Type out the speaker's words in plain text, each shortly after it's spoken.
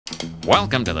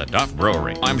Welcome to the Duff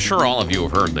Brewery. I'm sure all of you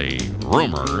have heard the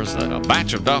rumors that a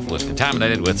batch of Duff was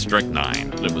contaminated with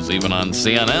strychnine. It was even on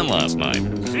CNN last night.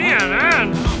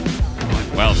 CNN?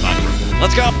 Well, it's not true.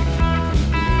 Let's go!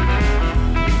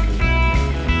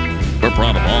 We're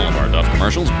proud of all of our Duff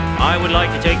commercials. I would like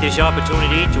to take this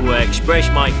opportunity to express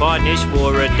my fondness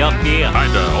for Duff Beer.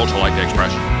 I'd also like to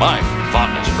express my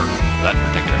fondness for that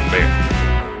particular beer.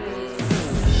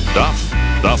 Duff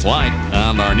Light,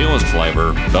 and our newest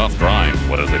flavor, Duff Dry.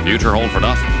 What does the future hold for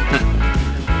Duff?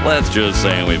 Let's just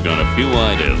say we've got a few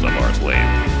ideas up our sleeve.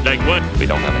 Like what? We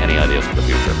don't have any ideas for the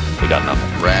future. We got nothing.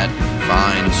 Rat,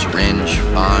 fine, syringe,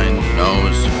 fine,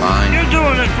 nose, fine. You're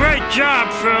doing a great job,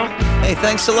 Phil. Hey,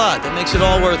 thanks a lot. That makes it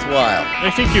all worthwhile.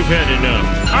 I think you've had enough.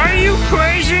 Are you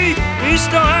crazy? We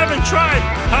still haven't tried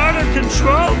how to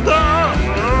control Duff.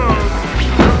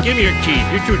 Give me your keys.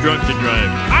 You're too drunk to drive.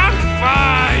 I'm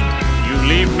fine. You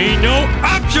leave me no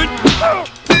option. Ow!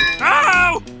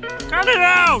 Ow! Cut it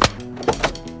out!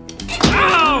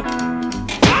 Ow!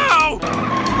 Ow!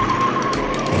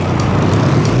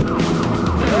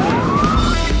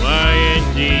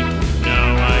 Y-N-D.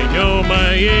 Now I know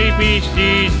my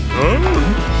ABCs.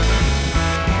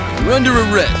 You're under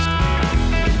arrest.